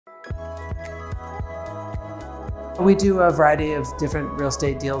We do a variety of different real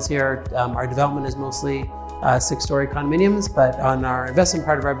estate deals here. Our development is mostly 6-story condominiums, but on our investment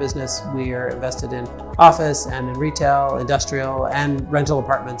part of our business, we are invested in office and in retail, industrial, and rental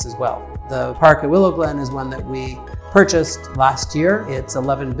apartments as well. The park at Willow Glen is one that we purchased last year. It's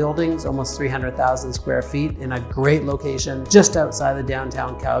 11 buildings, almost 300,000 square feet in a great location just outside of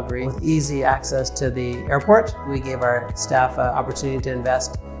downtown Calgary with easy access to the airport. We gave our staff an opportunity to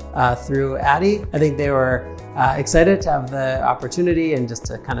invest through Addy. I think they were excited to have the opportunity and just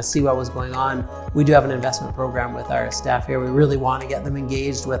to kind of see what was going on. We do have an investment program with our staff here. We really want to get them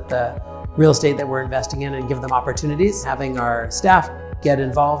engaged with the real estate that we're investing in and give them opportunities. Having our staff get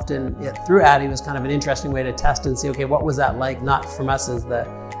involved in it through Addy was kind of an interesting way to test and see, okay, what was that like, not from us as the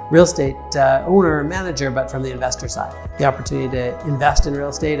real estate owner or manager, but from the investor side. The opportunity to invest in real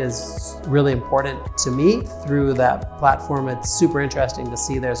estate is really important to me through that platform. It's super interesting to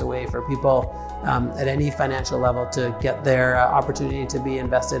see there's a way for people at any financial level to get their opportunity to be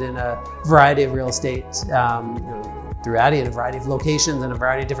invested in a variety of real estate through Addy in a variety of locations and a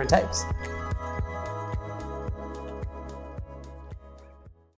variety of different types.